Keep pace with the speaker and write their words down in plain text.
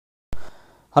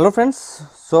Hello friends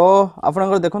so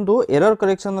आपनकर देखंतु error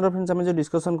correction रो friends हम जो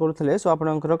डिस्कशन करूथिले सो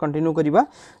आपनकर कंटिन्यू करिबा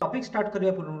टॉपिक स्टार्ट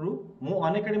करिया पूर्व मु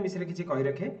अनएकेडमी विषय किसी कहि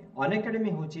रखे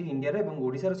अनएकेडमी होची इंडिया रे एवं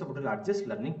ओडिसा रे सबटु लार्जेस्ट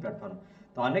लर्निंग प्लेटफॉर्म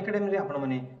तो अनएकेडमी रे आपण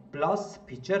माने प्लस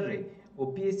फीचर रे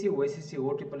ओपीएससी ओएसएससी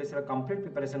ओटीपीएससी रा कंप्लीट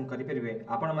प्रिपरेशन करि परिबे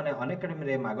आपण माने अनएकेडमी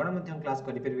रे मागणा मध्यम क्लास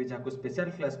करि परिबे जाको स्पेशल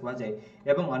क्लास कुआ जाय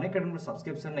एवं अनएकेडमी रो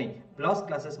सब्सक्रिप्शन नै प्लस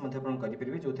क्लासेस मध्ये आपण करि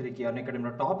परिबे जोथरे कि अनएकेडमी रो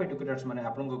टॉप एजुकेटर्स माने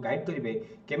आपण को गाइड करिवे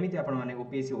केमिति आपण माने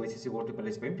ओपीएससी ओएसएससी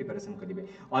ओटीपीएससी पे प्रिपरेशन करिवे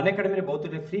अनएकेडमी रे बहुत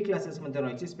फ्री क्लासेस मध्ये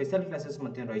रहिछि स्पेशल क्लासेस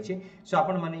मध्ये रहिछि सो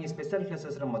आपण माने स्पेशल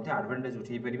क्लासेस रा मध्ये एडवांटेज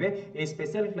उठै परिबे ए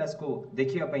स्पेशल क्लास को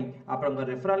देखिया पई आपण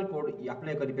रेफरल कोड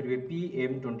अप्लाई करि परिबे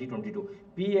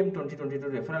PM2022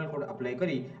 रेफरल कोड अप्लाई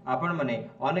करी आपण माने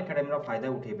अनएकेडमी रो फायदा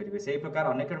उठै परिबे सेही प्रकार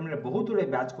अनएकेडमी रे बहुत गुडे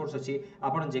बैच कोर्स अछि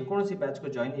आपण जे कोनोसी बैच को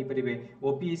जॉइन हे परिबे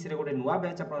ओपीएससी रे गोटे नुवा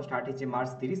बैच आपण स्टार्ट हिचे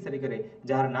मार्च 30 तारिख रे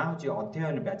जहार ना होची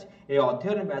अध्ययन बैच ए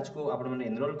अध्ययन बैच को आपण माने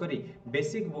एनरोल करी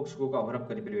बेसिक बुक्स को कवर अप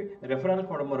करि परिबे रेफरल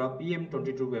कोड मोर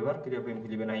PM22 व्यवहार करिया पे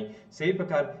भूलिबे नाही सेही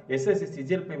प्रकार एसएससी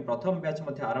सीजीएल पे प्रथम बैच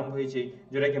मध्ये आरंभ होईची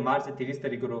जोरा कि मार्च 30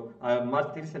 तारिख रो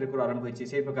आरंभ होईची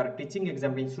सेही प्रकार टीचिंग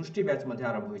एग्जाम पे सृष्टि बैच मध्ये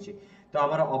आरंभ होईची तो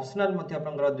हमारा ऑप्शनल मध्ये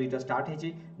आपनकर दुईटा स्टार्ट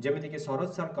हिची जेमिति कि सरोज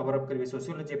सर कवर अप करिवे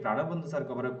सोशियोलॉजी प्राणबंधु सर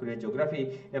कवर अप करिवे ज्योग्राफी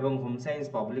एवं होम साइंस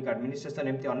पब्लिक एडमिनिस्ट्रेशन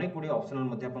एमति अनेक गुडी ऑप्शनल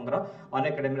मध्ये आपनकर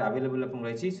अनएकेडमी रे अवेलेबल अपन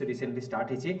रहिची सो रिसेंटली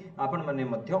स्टार्ट हिची आपण माने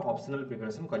मध्ये ऑप्शनल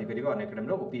प्रिपरेशन करि परिबे अनएकेडमी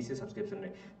रो ओपीएससी सब्सक्रिप्शन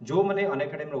रे जो माने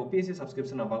अनएकेडमी रो ओपीएससी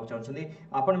सब्सक्रिप्शन अबाउ चाहछन्ती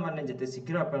आपण माने जते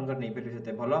शीघ्र आपनकर नै परिबे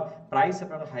जते भलो प्राइस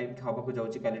आपन हाई खाबाकू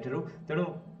जाउची काली ठेरु तेनु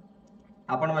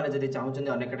आपण माने जदि चाहउछन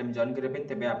अनएकेडमी जॉइन करे पेन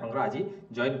तबे आपनकर आज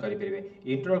जॉइन करि परिबे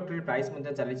इंट्रोडक्टरी प्राइस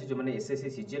मध्ये चली छि जो माने एसएससी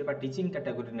सीजीएल बा टीचिंग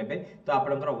कैटेगरी नेबे तो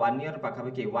आपनकर 1 ईयर पाखा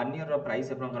के 1 ईयर रो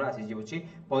प्राइस आपनकर आसी जेउछि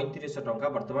 3500 टंका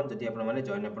वर्तमान जदि आपण माने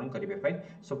जॉइन आपण करिवे फाइन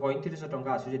सो 3500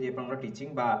 टंका आसु जदि आपनकर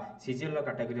टीचिंग बा सीजीएल रो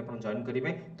कैटेगरी आपण जॉइन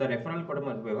करिवे तो रेफरल कोड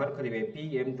व्यवहार करिवे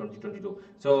PM2022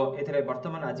 सो एथरे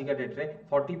वर्तमान आज का डेट रे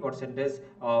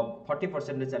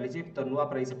 40% चली छि तो नुवा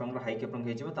प्राइस आपनकर हाई के आपण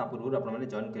हे जेबो ता पूर्व आपण माने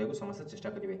जॉइन करिया को समस्त चेष्टा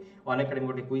करिवे अनेक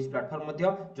गोटे क्विज प्लेटफॉर्म मध्ये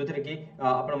जोथरे कि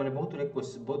आपण माने बहुत रे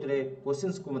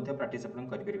क्वेश्चंस को मध्ये प्रैक्टिस आपण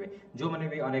करि परिबे जो माने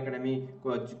भी अनएकेडमी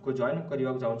को जॉइन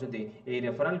करिवा चाहउछथि ए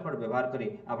रेफरल कोड व्यवहार करी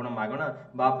आपण मागणा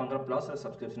बा आपनकर प्लस रो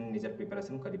सब्सक्रिप्शन निजर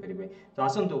प्रिपरेशन करि परिबे तो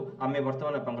आसंतु आमे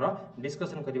वर्तमान आपनकर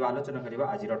डिस्कशन करिवा आलोचना करिवा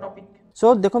आज रो टॉपिक सो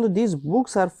देखंतु this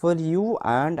books are for you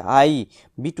and I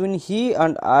between he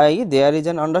and I there is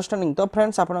an understanding तो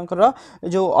फ्रेंड्स आपनकर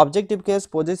जो objective case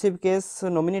positive case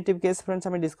nominative case friends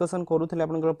हम डिस्कशन करूथले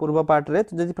आपनकर पूर्व पार्ट रे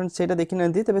तो जदि फ्रेंड्स सेटा देखि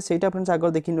नथि तबे सेटा फ्रेंड्स आगर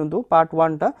देखि नंतु पार्ट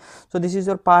 1 टा so this is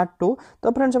your part 2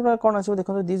 तो फ्रेंड्स आपन कोन आछो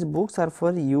देखंतु this books are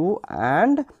for you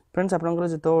and friends आपनकर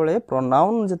जेतोले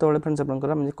प्रोनाउन जेतोले फ्रेंड्स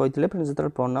आपनकर हम कहितले फ्रेंड्स जेतोले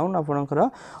प्रोनाउन आपनकर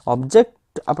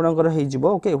ऑब्जेक्ट आपनकर हे जिवो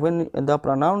okay when the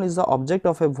pronoun is the object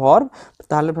of a verb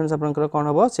ताले फ्रेंड्स आपनकर कोन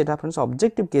हबो सेटा फ्रेंड्स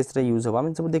ऑब्जेक्टिव केस रे यूज हबो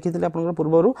हम सब देखितले आपनकर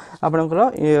पूर्वरु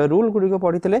आपनकर रूल गुडी को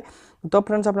पढितले तो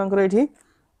फ्रेंड्स आपनकर एठी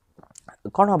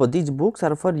कौन हम this books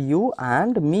are for you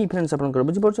and me friends आपनकर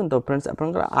बुझि परछन तो फ्रेंड्स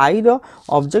आपनकर आई रो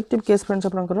ऑब्जेक्टिव केस फ्रेंड्स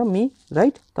आपनकर मी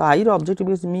राइट तो आई रो ऑब्जेक्टिव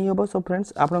केस मी हबो सो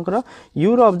फ्रेंड्स आपनकर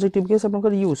यू रो ऑब्जेक्टिव केस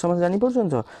आपनकर यू समझ जानि परछन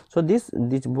तो so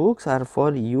this books are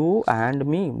for you and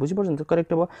me बुझि परछन तो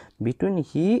करेक्ट हबो between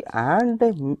he and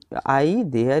I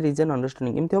there is an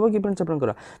understanding एमति हबो कि फ्रेंड्स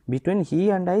आपनकर between he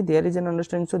and I there is an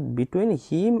understanding so between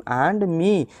him and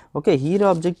me okay he row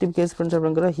objective case friends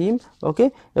आपनकर him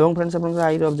okay एवं friends आपनकर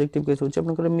आई रो objective case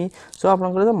आपनकर मी सो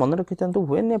आपनकर मन रखितंतु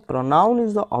when A pronoun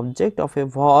is the object of a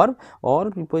verb और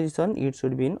preposition it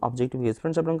should be in objective case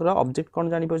friends आपनकर object कोन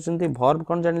जानि परछन्ती verb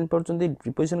कोन जानि परछन्ती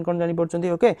प्रीपोजिशन कोन जानि परछन्ती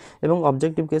ओके एवं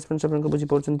ऑब्जेक्टिव केस फ्रेंड्स आपनकर बुझि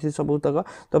परछन्ती सब तक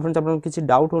तो फ्रेंड्स आपन किछि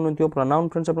डाउट होनथियो प्रोनाउन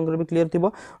फ्रेंड्स आपनकर भी क्लियर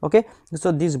थिबो okay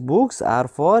so this books are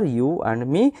for you and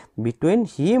me between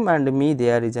him and me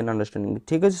there is an understanding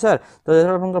ठीक अछि सर तो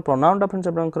जेतर आपनकर प्रोनाउन फ्रेंड्स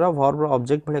आपनकर वर्ब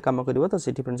ऑब्जेक्ट भले काम करिवो तो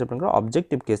सेठी फ्रेंड्स आपनकर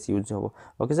ऑब्जेक्टिव केस यूज होबो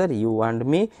okay sir you and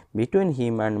me between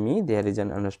him and me there is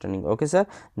an understanding okay sir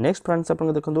next friends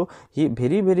अपन देखंतु he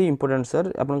very important sir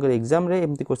upon exam रे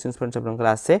एमती questions friends अपन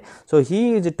आसे so he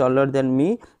is taller than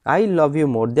me I love you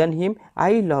more than him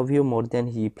I love you more than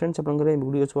he friends upon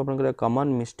video सब अपन common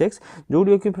mistakes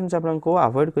जोडियो कि friends अपन को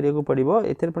avoid करिया को पड़िबो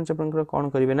एथर friends अपन कोन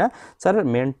करिवे ना sir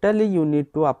mentally you need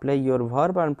to apply your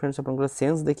verb and friends upon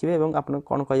sense देखिबे एवं अपन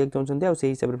कोन कहय चाहछन्ती आ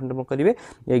सेही हिसाब रे फ्रेंड्स अपन करिवे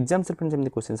एग्जाम से फ्रेंड्स एमती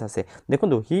क्वेश्चंस आसे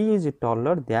देखंतु he is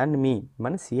taller than me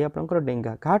माने सी आपनकर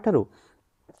डेंगा काठारु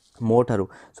मो ठारु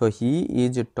सो he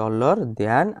is taller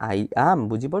then I am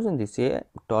बुझी परछन्ती से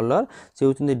टॉलर से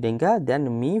होचन्ती डेंगा देन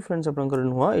मी फ्रेंड्स आपनकर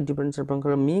नुह एटी फ्रेंड्स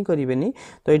आपनकर मी करिवेनी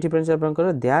तो एटी फ्रेंड्स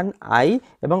आपनकर देन आई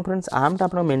एवं फ्रेंड्स आम ता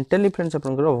आपन मेंटली फ्रेंड्स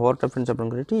आपनकर वर्ब फ्रेंड्स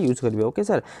आपनकर एटी यूज करिवे ओके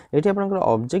सर एटी आपनकर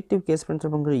ऑब्जेक्टिव केस फ्रेंड्स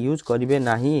आपनकर यूज करिवे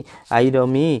नाही आई रो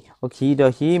मी ओ ही रो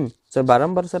हिम सो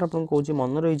बारंबार सर आपन कहूची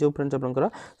मन रही जाऊ फ्रेंड्स आपनकर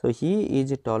सो he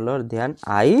is taller then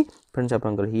I friends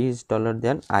आपनकर he is taller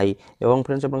then I एवं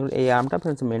फ्रेंड्स आपनकर ए आम टा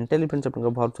फ्रेंड्स मेंटली फ्रेंड्स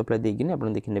आपनकर वर्ब सप्लाई देगी नि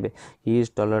आपन देखि नेबे he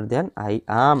is taller then I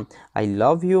am I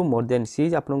love you more than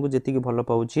सी आपन को जेति की भलो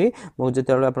पाउची मो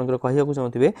जेते आपनकर कहिया को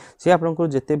चाहथिबे से आपनकर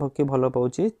जेते भक्के भलो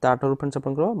पाउची ताठर फ्रेंड्स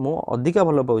आपनकर मो अधिका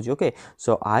भलो पाउची okay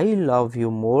so I love you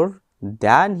more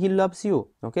than he loves you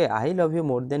okay I love you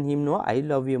more than him no I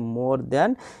love you more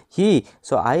than he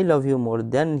so I love you more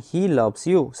than he loves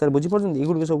you sir बुझी परछन ई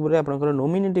good सब रे आपनकर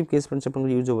nominative case friends आपन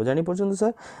use हो जानि परछन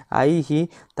sir I he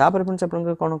तापर friends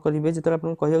आपनकर कोन करिवे जेतरा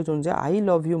आपन कहियो चोन जे I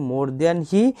love you more than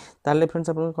he ताले फ्रेंड्स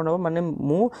आपन कोन माने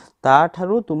मु ता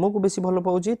थारु तुमको बेसी भलो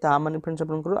पाउची ता माने फ्रेंड्स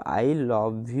आपनकर I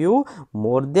love you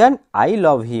more than I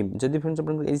love him जदि फ्रेंड्स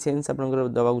आपनकर ए सेंस आपनकर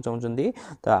दबा को चाहउचंदी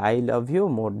तो I love you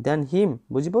more than him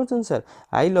बुझी परछन sir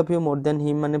I love you more than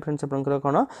him माने फ्रेंड्स आपनकर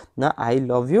कोन ना I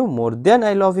love you more than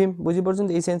I love him बुझी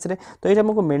परछन ए सेंस रे तो एटा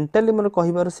हमको मेंटली मोर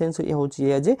कहिबार सेंस ये होची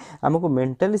ये जे हमको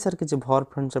मेंटली सर किछ वर्ब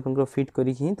फ्रेंड्स आपनकर फिट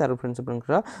करी ही तार फ्रेंड्स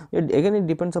आपनकर again it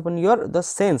depends upon your the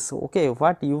sense okay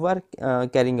what you are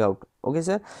carrying out okay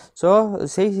sir so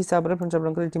से हिसाब रे फ्रेंड्स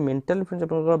आपनकर इति मेंटली फ्रेंड्स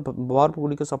आपनकर वर्ब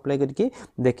गुडी को सप्लाई करके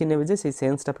देखि नेबे जे से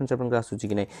सेंस ता फ्रेंड्स आपनकर आसुची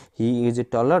कि नै he is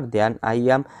taller then I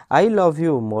am I love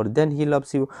you more then he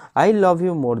loves you I love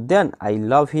you more then I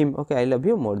love him okay I love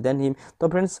you more than him तो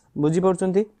friends बुझी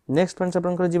परछंती next friends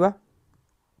आपनकर जिबा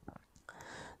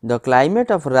The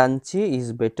climate of Ranchi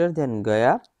is better than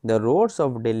Gaya. The roads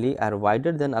of Delhi are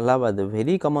wider than Allahabad.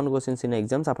 Very common questions in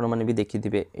exams. आपण माने भी देखि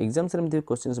दिबे exams रे में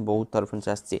क्वेश्चंस बहुत थर फ्रेंड्स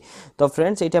आछि तो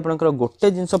फ्रेंड्स एटा आपनकर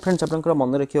गोटे जिंस फ्रेंड्स आपनकर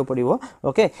मन रखियो पड़िबो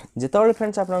ओके जेतोले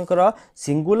फ्रेंड्स आपनकर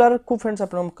सिंगुलर को फ्रेंड्स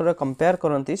आपनकर कंपेयर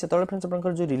करंती सेतोले फ्रेंड्स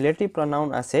आपनकर जो रिलेटिव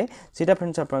प्रोनाउन आसे सेटा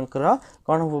फ्रेंड्स आपनकर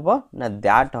कोन होबो ना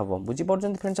दैट होबो बुझी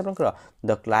परछन फ्रेंड्स आपनकर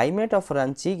the climate of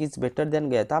Ranchi is better than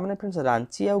गया ता माने फ्रेंड्स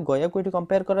रांची आ गया को एठी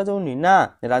कंपेयर करा जाउनी ना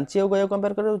रांची आ गया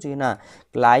कंपेयर करा जाउची ना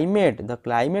क्लाइमेट द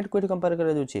क्लाइमेट को कंपेयर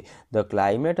करा जाउची the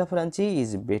climate of Ranchi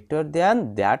is better than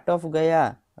that of गया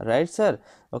राइट सर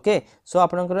ओके सो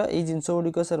आपनकर ए जिंस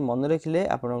गुडी को सर मन रखिले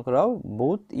आपनकर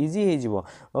बहुत इजी हे जिवो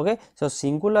okay so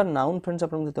singular noun friends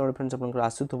आपन जेतोले फ्रेंड्स आपनकर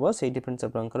आसुथबो सेठी फ्रेंड्स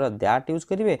आपनकर दैट यूज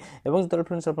करिवे एवं जेतोले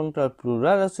फ्रेंड्स आपनकर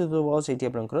प्लुरल आसुथबो सेठी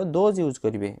आपनकर दोज यूज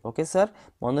करिवे ओके सर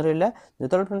मन रहिला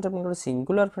जेतोले फ्रेंड्स आपनकर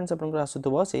सिंगुलर फ्रेंड्स आपनकर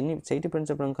आसुथबो सेठी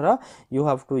फ्रेंड्स आपनकर you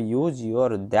have to use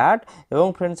your that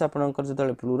एवं फ्रेंड्स आपनकर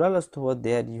जेतोले plural आसुथबो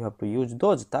there you have to use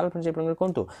those ताल फ्रेंड्स आपनकर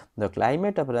कोनतो the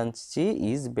climate of Ranchi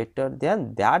is better than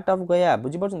that of गया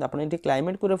बुझी परछन आपण एठी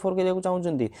क्लाइमेट को रेफर करिया को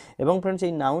चाहउचंदी एवं फ्रेंड्स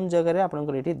ए नाउन जगह रे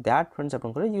आपनकर एठी दैट फ्रेंड्स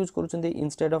आपनकर use करूचंदी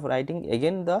instead of writing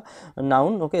again the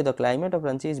noun okay the climate of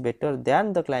Ranchi is better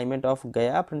than the climate of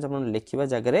गया फ्रेंड्स आपन लिखिबा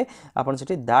जगह रे आपन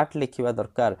सेठी दैट लिखिबा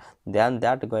दरकार देन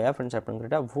दैट गया फ्रेंड्स आपनकर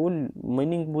एटा full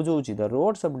meaning बुझौची the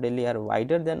roads of Delhi are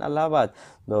wider than Allahabad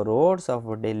the roads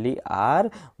of Delhi are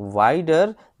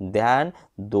wider than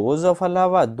those of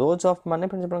Allahabad those of माने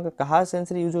friends आपनकर कहा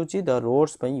सेंस रे यूज होची द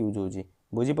रोड्स पे यूज होची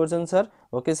बुझी परछन sir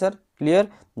okay sir clear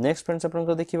next friends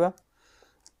आपनकर देखिबा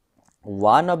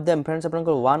वन ऑफ देम फ्रेंड्स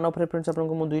आपनकर वन ऑफ रे फ्रेंड्स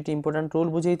आपनकर मु दुईटी इंपोर्टेंट रूल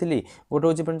बुझेइथिली गोटे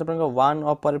होची फ्रेंड्स आपनकर वन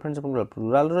ऑफ पर फ्रेंड्स आपनकर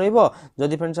प्लुरल रहइबो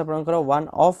जदि फ्रेंड्स आपनकर वन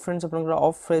ऑफ फ्रेंड्स आपनकर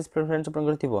ऑफ फ्रेज फ्रेंड्स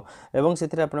आपनकर थिबो एवं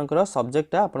सेथिरे आपनकर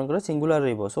सब्जेक्ट आपनकर सिंगुलर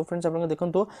रहइबो सो फ्रेंड्स आपनकर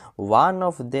देखंतु one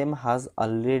of them has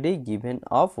already given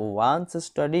of one's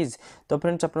studies तो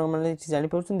फ्रेंड्स आपन माने जानि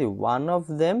परछुंदी one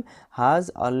of them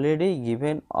has already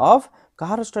given of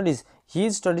Kahar studies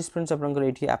his studies friends आपनकर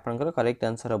एठी आपनकर करेक्ट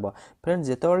आंसर हबो फ्रेंड्स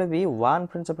जेतोले भी वन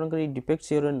फ्रेंड्स आपनकर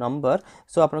डिपेक्ट्स योर नंबर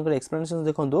सो आपनकर एक्सप्लेनेशन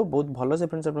देखंतु बहुत भलो से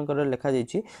फ्रेंड्स आपनकर लिखा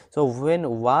जाईची so when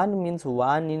one means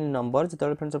one in number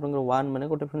जेतोले friends आपनकर वन माने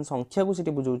गोटे फ्रेंड्स संख्या को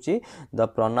city बुझौची the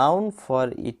pronoun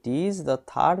for it is the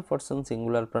third person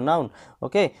singular pronoun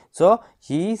okay so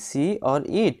ही सी और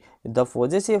it the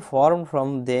possessive form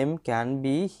from them can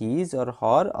be his or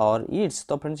her or its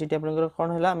तो friends इटी आपनकर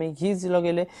कोन हला हम his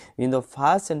लगेले in the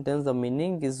first sentence the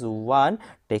meaning is one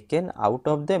taken out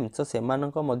of them so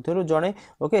सेमानक मध्यरु जणे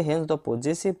okay hence the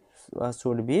possessive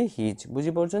should be his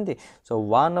बुझी परछंती so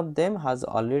one of them has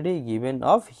already given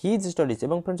of his studies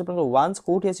एवं friends आपनकर once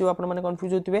कोठी आसीबो आपण माने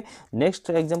confuse होतिबे next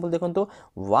example देखंतो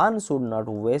one should not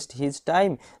waste his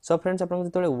time so friends आपन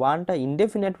जतले one टा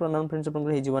indefinite pronoun friends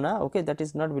आपनकर हे जीवना okay that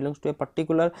is not belongs to a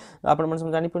particular आपण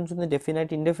माने जानि परछंती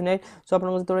डेफिनाइट इंडेफिनाइट सो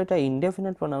आपन जतले एटा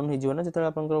इंडेफिनाइट प्रोनाउन हे जीवना जतले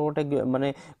आपनकर गोटे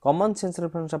माने कॉमन सेंस रे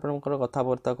फ्रेंड्स आपनकर कथा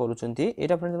वार्ता करूचंती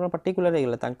एटा फ्रेंड्स पर्टिकुलर हे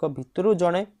गेला तांको भितरु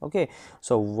जणे okay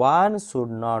so one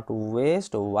should not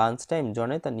waste ones time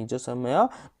जड़े निज समय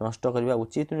नष्ट करवा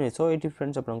उचित नुहे सो ये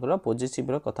फ्रेंड्स आपंकर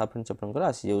पॉजिटिव कथा फ्रेंड्स आपंकर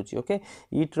आसी जाऊँगी ओके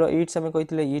इट्र इट्स आम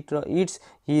कही इट्र इट्स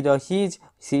हि हिज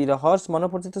सी हर्स मन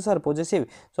पड़े तो सर पॉजिटिव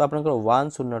सो आपंकर one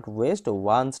should not waste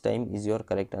ones time is your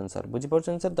correct answer बुझीपार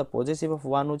sir the positive of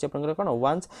one हूँ आपंकर कौन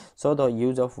ones so the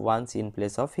use of once in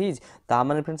place of his ता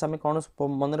माने फ्रेंड्स आम कौन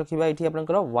मन रखा ये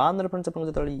आपंकर वन फ्रेंड्स आप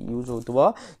जो यूज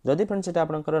हो जदि फ्रेंड्स ये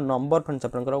आपंकर नंबर फ्रेंड्स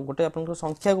आपंकर गोटे आप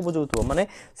संख्या को बुझाऊ माने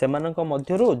से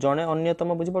मध्य जड़े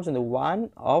अन्यतम बुझीपार वन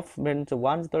ऑफ फ्रेंड्स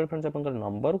वन जो फ्रेंड्स आपंकर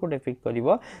नंबर को डिफिक्ट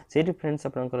कर फ्रेंड्स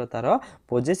आपंकर तार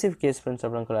पॉजिटिव केस फ्रेंड्स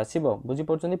आपंकर आसीबो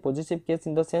बुझीपार positive case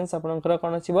in the sense आपंकर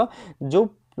कौन आसीबो जो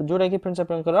जोटा कि फ्रेंड्स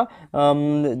आपंकर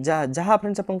जहाँ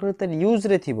फ्रेंड्स आपंकर यूज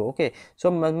रे थिबो ओके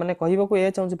सो माने कहबा को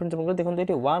ए चाहूँ फ्रेंड्स आपंकर देखो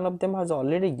ये one of them has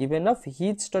already given of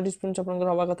his studies friends आपंकर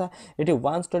हवा कथा ये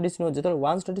वन स्टडीज नो जो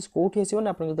वन स्टडीज कोठी आसीबो ना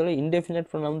आपंकर इंडेफिनिट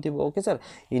प्रोनाउन थिबो ओके सर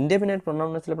इंडेफिनिट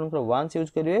प्रोनाउन आसले आपंकर वन्स यूज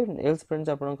करिवे एल्स फ्रेंड्स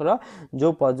आपंकर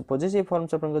जो पॉजिटिव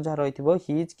फॉर्म्स आपंकर जहाँ रहिथिबो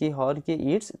हिज की हर की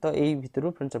इट्स तो एई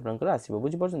भितरु फ्रेंड्स आपंकर आसीबो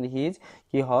बुझी परछन हिज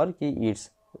की हर की इट्स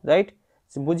राइट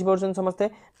बुझी परछन समस्ते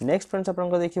नेक्स्ट फ्रेंड्स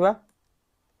आपंकर देखिबा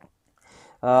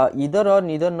इधर और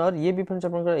निदर नर ये भी फ्रेंड्स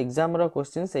आपंकर एग्जाम रो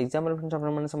क्वेश्चंस एग्जाम रो फ्रेंड्स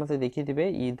आपन समस्त देखि थिबे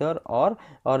इधर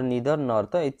और निदर नर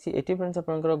तो एटी फ्रेंड्स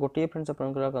आपनकर गोटे फ्रेंड्स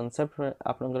आपनकर कांसेप्ट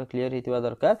आपनकर क्लियर हितवा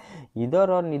दरकार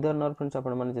इधर और निदर नर फ्रेंड्स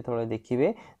आपन माने जेतबेले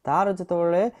देखिबे तार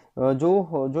जेतबेले जो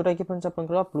जोटा कि फ्रेंड्स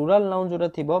आपनकर प्लुरल नाउन जोटा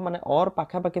थिबो माने और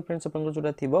पाखा पाखी फ्रेंड्स आपनकर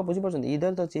जोटा थिबो बुझि परछन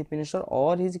इधर द चीफ मिनिस्टर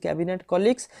और his cabinet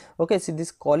colleagues okay see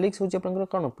this colleagues होची आपनकर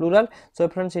कोन प्लुरल सो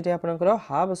फ्रेंड्स एटी आपनकर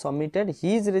हैव सबमिटेड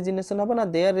हिज रेजिग्नेशन हबो ना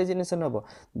देयर रेजिग्नेशन हबो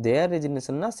देयर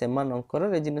रेजिग्नेशन ना सेमानकर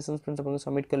रेजिग्नेशन फ्रेंड्स अपन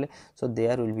सबमिट कले so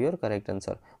there will be your correct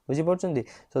answer बुझी परछन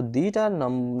सो दीटा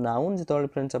नाउन जेतबेले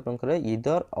फ्रेंड्स आपनकर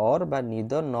इधर और बा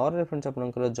निदर नर रे फ्रेंड्स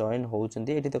आपनकर जॉइन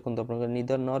होउचंती एठी देखंत आपनकर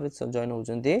निदर नर रे जॉइन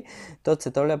होउचंती तो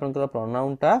सेतबेले आपनकर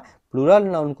प्रोनाउन टा प्लुरल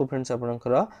नाउन को फ्रेंड्स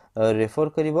आपनकर रेफर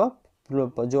करिवो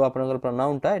जो आपनकर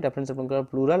प्रोनाउन टा एटा फ्रेंड्स आपनकर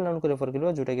प्लुरल नाउन को रेफर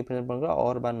करिवो जोटा कि फ्रेंड्स आपनकर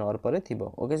और बा नर परे थिबो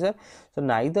okay sir so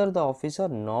neither the officer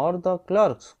nor the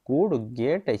clerks could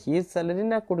get his salary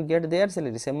ना कुड गेट देयर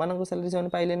सैलरी से मानको सैलरी से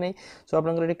पाइले नै सो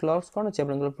आपनकर एटी क्लर्क्स कोन अछि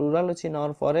आपनकर प्लुरल अछि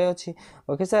नॉर परे अछि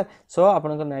ओके सर सो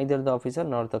आपनकर neither the officer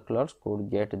nor the clerks could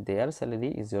get there salary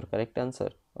is your correct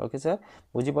answer okay sir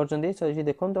बुझी परछन सो एटी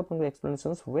देखंत आपनकर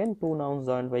explanations when two nouns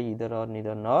joined bye either और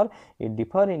neither nor it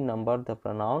differ in number the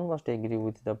pronoun must agree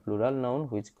with the plural noun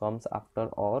which comes after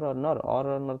और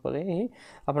नर परे ही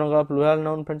आपनकर plural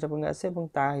noun friends आपन आसे एवं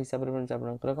ता हिसाब रे फ्रेंड्स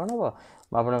आपनकर कोन हबो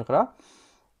आपनकर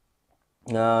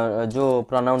जो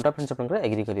प्रोनाउन टा फ्रेंड्स आपनकर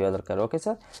एग्री करिया दरकार ओके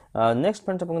सर नेक्स्ट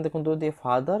फ्रेंड्स आपन देखंतु the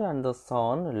father and the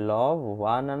sun love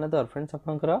one another friends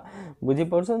आपनकर बुझी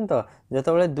परछन तो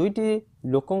जेतबेले दुईटी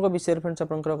लोकंक विषय फ्रेंड्स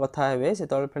आपनकर कथा हेबे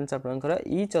सेतबेले फ्रेंड्स आपनकर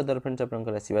ईच अदर फ्रेंड्स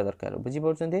आपनकर आसीबा दरकार बुझी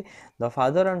परछन द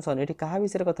फादर एंड सन एठी कहा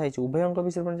विषय कथा हिची उभयंक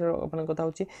विषय फ्रेंड्स आपन कथा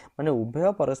होची माने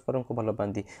उभय परस्पर को भलो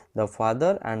पांती the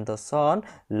father and the sun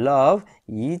love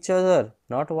each other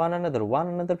not one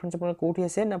another friends अपन कोठी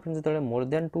आसे ना फ्रेंड्स जेतबेले मोर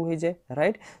देन 2 हो जाए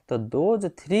राइट तो those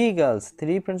three girls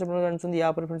three friends अपन जानछन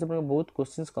या पर फ्रेंड्स अपन बहुत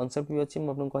क्वेश्चंस कांसेप्ट भी अछि म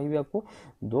अपन कहिबे आपको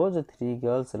those three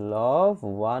girls love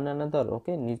one another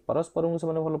okay परस्पर को से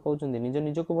भलो पाउछन निज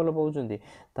निज को भलो पाउछन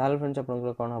ताल फ्रेंड्स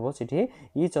अपन कोन हबो सिठी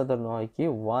ईच अदर न होय कि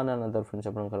वन अनदर फ्रेंड्स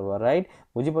अपन करबा राइट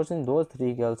बुझी परछन those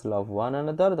three girls love one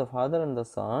another the father and the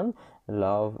sun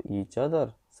love each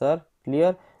other sir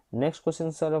clear next question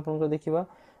sir अपन को देखिबा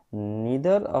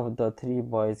neither of the three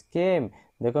boys came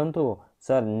देखंतु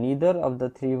sir neither of the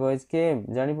three boys came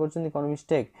जानि परछन कोन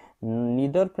mistake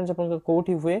neither friends अपन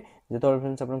कोठी हुए जेतो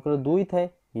friends अपन दुई थाए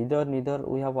neither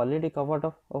we have already covered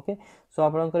up okay so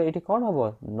अपन एठी कोन हबो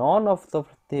none of the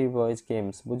three boys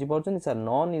came बुझी परछन sir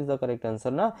none is the correct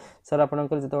answer ना सर अपन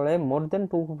जेतबेले मोर देन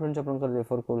 2 फ्रेंड्स अपन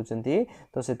रेफर करूचंती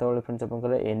तो सेतबेले फ्रेंड्स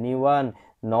अपन anyone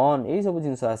none ए सब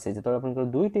जिंस आसे जेतबेले अपन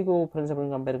दुईटी को फ्रेंड्स अपन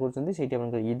कंपेयर करूचंती सेठी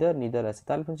अपन neither आसे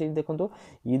ताल फ्रेंड्स देखंतु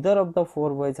either of the four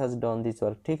boys has done this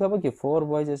work ठीक हबो कि फोर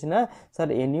बॉयज अछि ना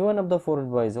sir anyone of the four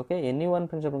boys okay anyone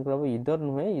friends अपन करबो either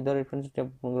नुहे either फ्रेंड्स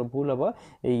अपन भूल हबो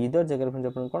ए either जगह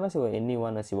फ्रेंड्स अपन कोन आसीबो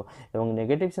anyone आसीबो एवं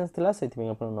नेगेटिव सेंस थिला सेति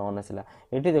अपन नॉन आसीला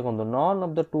एठी देखंतु none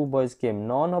of the two boys came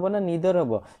none हबो ना neither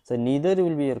हबो sir neither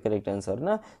will be your correct answer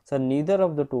ना sir neither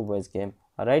of the two boys came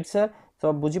right sir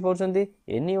so बुझी परछंती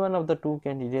any one of the two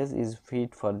candidates is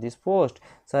fit for this post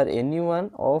sir any one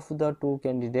of the two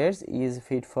candidates is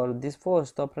fit for this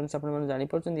post तो friends अपन मन जानि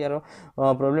परछंती यार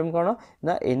problem कोन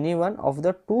ना any one of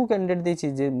the two candidate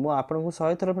देछि जे मु आपन को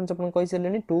 100 थर फ्रेंड्स अपन कहि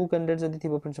सेलेनी two candidate जदी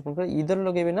थिबो फ्रेंड्स अपन either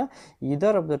लगेबे ना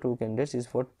either of the two candidates is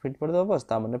fit for the post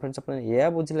ता माने फ्रेंड्स अपन या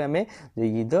बुझले हमें जे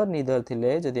either neither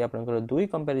थिले जदी आपन को दुई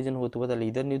कंपैरिजन होतबो त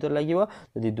either neither लागिवो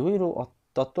जदी दुई रो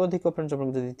तत्वाधिक फ्रेंड्स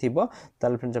आपन जदी थिबो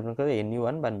ताल फ्रेंड्स आपन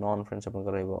एनी1 बा नॉन फ्रेंड्स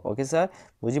आपन रहइबो ओके सर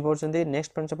बुझी पड़छन्ती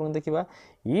नेक्स्ट फ्रेंड्स आपन देखिबा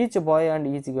each boy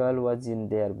and each girl was in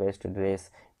their best dress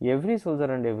every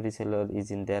soldier and every sailor is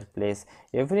in their place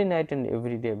every night and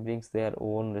every day brings their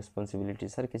own responsibility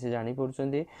sir किसी जानि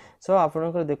पड़छन्ती सो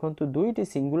आपनकर देखंतु दुईटी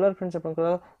singular friends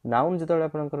आपनकर noun जतले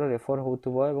आपनकर refer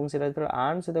होतबो एवं सेटा जतले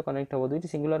आन सहित कनेक्ट हबो दुईटी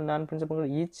सिंगुलर नाउन फ्रेंड्स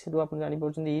आपनकर ईच दो आपन जानि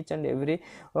पड़छन्ती each and every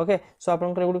okay so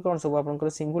आपनकर एगुडी कोन सब आपनकर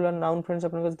सिंगुलर नाउन फ्रेंड्स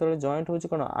आपनकर जतले जॉइंट होची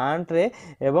कोन आंट रे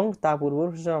एवं ता पूर्व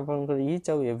फ्रेंड्स आपनकर ईच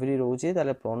आ एवरी रहउची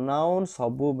ताले प्रोनाउन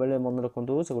सबु बेले मन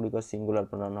रखंतु सेगुडी को सिंगुलर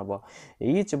प्रोनाउन हबो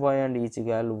each boy and each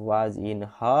girl was in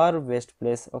her best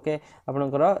place okay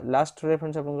आपनकर लास्ट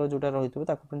रेफरेंस आपनकर जोटा रहितबो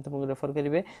ताको फ्रेंड्स आपन रेफर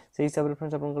करिवे सेही हिसाब रे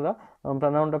फ्रेंड्स आपनकर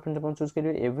प्रोनाउन फ्रेंड्स आपन चूज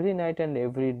करिवे every night and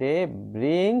every day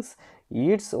brings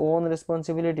its own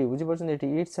responsibility बुझी परछन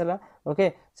एटी इट्स हला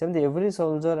ओके सेमती every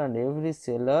soldier and every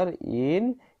seller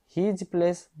in his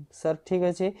place sir ठीक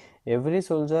अछि every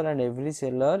soldier and every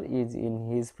seller is in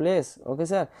his place okay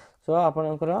sir so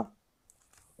आपनकर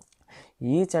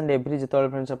each and every जेतोल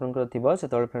friends आपनकर थिबो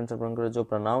सेतोल friends आपनकर जो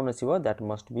pronoun आसीबो that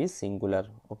must be singular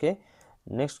okay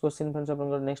next question friends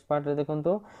आपनकर next part रे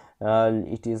देखंतो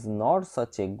it is not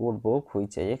such a good book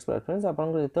which I expect friends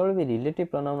आपनकर जेतोल भी relative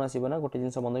pronoun आसीबो ना गोटे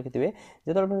जिंस मन रखिथिबे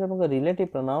जेतोल फ्रेंड्स आपनकर रिलेटिव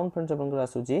प्रोनाउन फ्रेंड्स आपनकर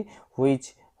आसुची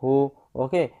व्हिच हु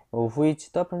ओके व्हिच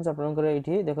तो फ्रेंड्स आपनकर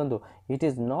एठी देखंतु it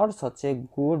is not such a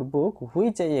good book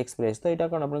which I express तो एटा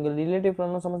कोन आपनकर रिलेटिव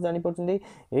प्रोनाउन समझ जानि पड़छन्ती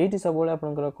एठी सब बेले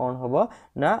आपनकर कोन हबो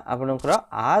ना आपनकर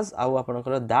आज आउ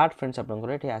आपनकर दैट फ्रेंड्स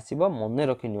आपनकर एठी आसीबो मने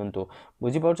रखि नियंतु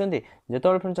बुझी पड़छन्ती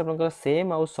जेतोल फ्रेंड्स आपनकर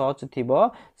सेम आउ सच थिबो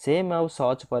सेम आउ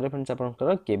सच परे फ्रेंड्स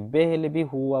आपनकर केबे हेले भी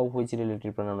हु आउ व्हिच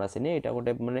रिलेटिव प्रोनाउन आसेनी एटा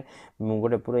गोटे माने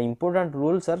गोटे पूरा important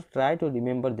rule sir try to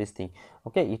remember this thing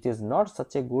okay it is not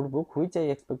such a good book which I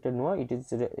expected no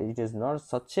it is not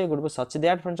such a good book such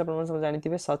that friends आपन सब जानि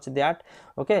थिबे such that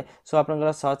okay so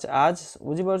आपनकर such as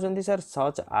बुझी परछन्ती sir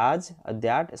such as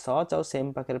that such और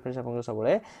same पाखरे friends आपनकर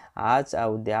सबले as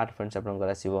और that फ्रेंड्स आपनकर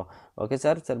आसीबो ओके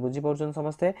सर सर बुझी परछन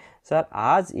समस्ते sir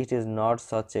as it is not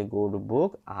such a good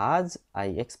book as I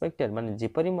expected माने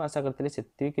जेपरि म आशा करथले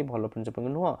सेति के भलो फ्रेंड्स आपनकर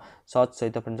नुह such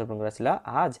सहित फ्रेंड्स आपनकर आसिला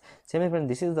as same friend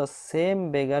this is the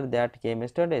same beggar that came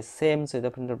yesterday same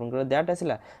सहित फ्रेंड्स आपनकर that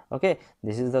आसिला okay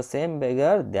this is the same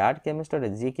beggar that came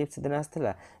yesterday जी के सिदन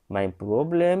आस्थला my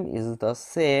problem is the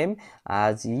same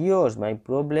as yours my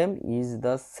problem is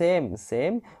the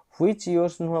same which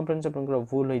yours नुह friends आपनकर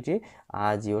भूल होइची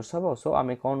आज yours हबो सो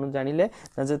आमे कोन जानिले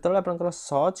ना जेतले आपनकर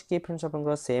सच के फ्रेंड्स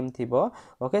आपनकर सेम थिबो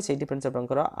ओके सेठी फ्रेंड्स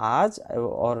आपनकर आज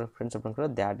और फ्रेंड्स आपनकर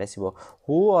दैट आसीबो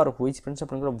हु और व्हिच फ्रेंड्स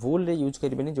आपनकर भूल रे यूज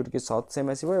करिबेनी जोट के सच सेम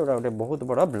आसीबो एटा गोटे बहुत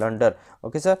बड़ा blunder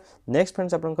okay sir next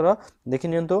friends आपनकर देखि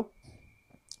नियंतु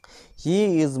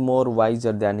he is more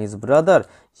wiser than his brother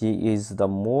he is the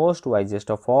most wisest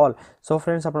of all so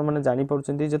friends आपण माने जानि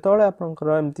पड़छन्ती जेतोले आपनकर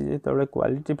एमती जेतोले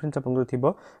क्वालिटी फ्रेंड्स आपनकर थिबो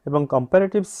एवं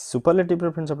कंपैरेटिव सुपरलेटिव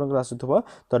फ्रेंड्स आपनकर आसुथबो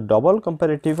तो डबल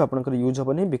कंपैरेटिव आपनकर use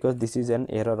होबनी because this is an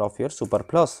error of your super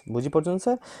plus बुझी पड़छन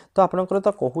सर तो आपनकर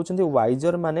तो कहउछन्ती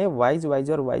वाइजर माने वाइज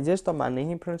वाइजर वाइजेस्ट तो माने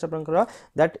ही फ्रेंड्स आपनकर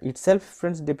that itself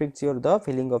friends depicts your the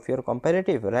feeling of your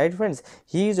comparative right friends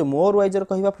he is more visor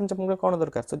कहिबा friends आपनकर कोन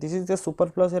दरकार so this is the super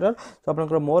plus error तो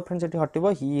आपनकर मोर फ्रेंड्स एठी हटिबो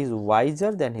he is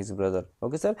visor then his brother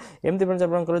okay sir एमती friends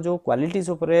आपनकर जो qualities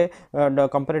ऊपर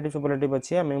comparative superlative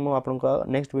अछि हम मो आपनकर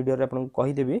नेक्स्ट वीडियो रे आपन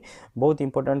कहि देबी बहुत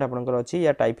इंपोर्टेंट आपनकर अछि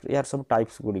या टाइप यार सब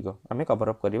टाइप्स गुडी को हमें कवर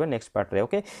अप करिबा नेक्स्ट पार्ट रे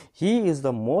okay he is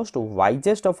the most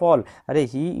wisest of all अरे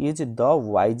he is the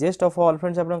wisest of all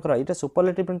friends आपनकर इटा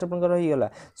सुपरलेटिव फ्रेंड्स आपनकर ही गेला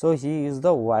सो he is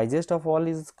the wisest of all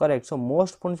is correct so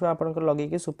most friends आपनकर लगे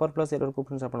कि सुपर प्लस एरर को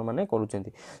friends आपन माने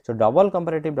करूचंती सो double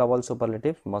comparative double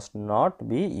superlative must not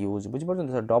be use बुझ पड़छन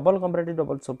sir double comparative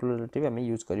double superlative हमें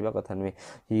यूज करिबा कथा नुहे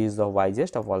he is the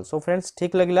wisest of all so friends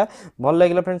ठीक लगिला भल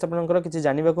लगिला फ्रेंड्स आपनकर किछि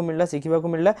जानिबा को मिलला सिखिबा को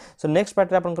मिलला सो नेक्स्ट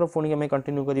पार्ट रे आपनकर फोन हमें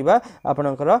कंटिन्यू करिबा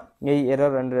आपनकर एई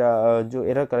एरर एंड जो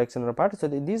error correction part so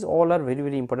this all are very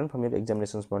very important from your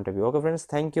examinations point of view okay friends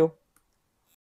thank you